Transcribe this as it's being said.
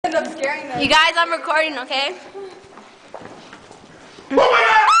I'm scaring them. You guys, I'm recording, okay? Oh my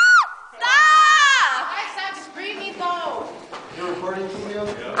God! Stop! Stop screaming though. You're recording, Julio?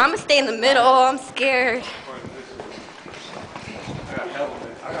 I'm gonna stay in the middle. I'm scared. I'm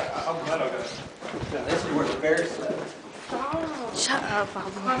glad I got it. This is where the bears slept. Shut up,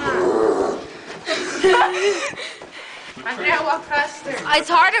 Pablo. Andrea, walk faster. It's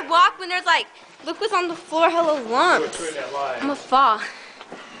hard to walk when there's like, look what's on the floor, hello lumps. I'm gonna fall.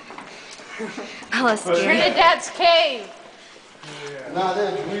 Hella scared. Trinidad's cave. Nah,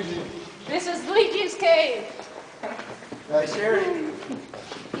 that's Luigi. This is Luigi's cave. That's Sherry.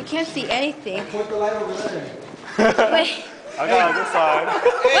 You can't see anything. Put the light over there. Wait. I got on this side. What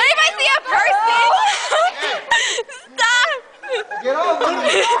if I see a person? Stop! Get off of me.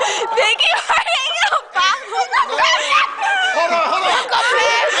 Vicky, we're hanging out, Pablo. Hold on.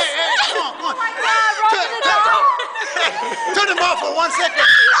 Hey, come on. Oh my God, run to the door. Turn them off for 1 second.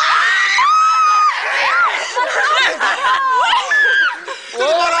 Turn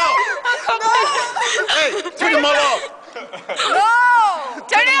them all off. Hey, turn them all off. No!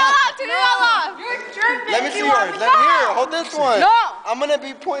 Turn it all off, turn it all off. You're a jerk. Let me see yours. Here, hold this one. No. I'm gonna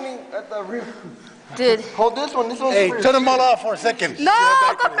be pointing at the rear. Dude. Hold this one. This one's Hey, free. turn them all off for a second. No,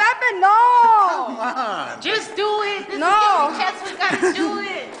 Uncle Pepe, no. Come on. Just do it. This No. is the chance we gotta do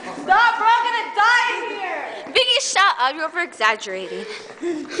it. Stop, bro, I'm gonna die in here. Vicky, shut up, you're over-exaggerating.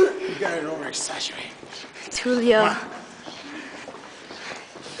 You got it over exaggerating. Tulio.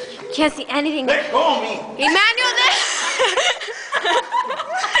 Can't see anything. Let go of me. Emmanuel, there.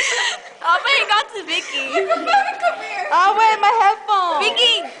 I'll hang on to Vicky. Come here. I'll wear my headphones.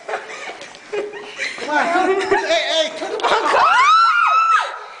 Vicky. Come on. Hey, turn them all off.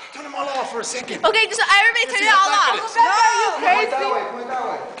 Turn them all off for a second. Okay, just everybody turn it all off. No, are you Point that way. Point that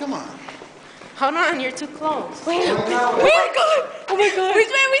way. Come on. Hold on, you're too close. Point that way. Where are we going? Oh my God. Which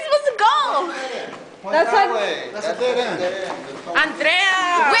way are we supposed to go? Point that way. That's a dead end.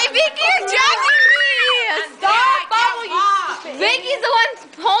 Andrea. Wait, Vicky, you're dragging me. Stop, Pablo. Vicky's the one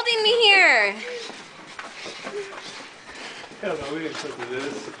holding me here. Hell no, we didn't put to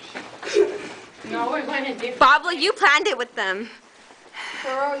this. No, we're going to different. Pablo, you planned it with them. For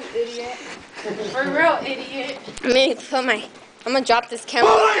real, you idiot. We're real idiot. I'm gonna drop this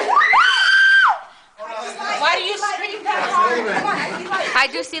camera. Why do you scream that hard? Come on, I see lights. I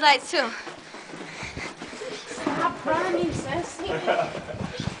do see lights too. Stop running, Ceci.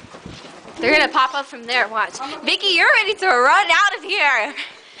 They're gonna pop up from there, watch. Vicky, you're ready to run out of here.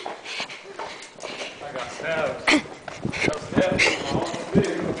 I got stabbed.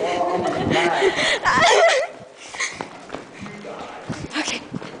 Okay,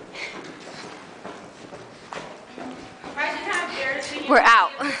 Imagine how embarrassing we're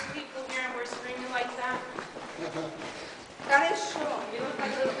out. people here and we're screaming like that. That is true. You look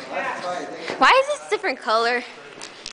like a little cat. Why is this different color?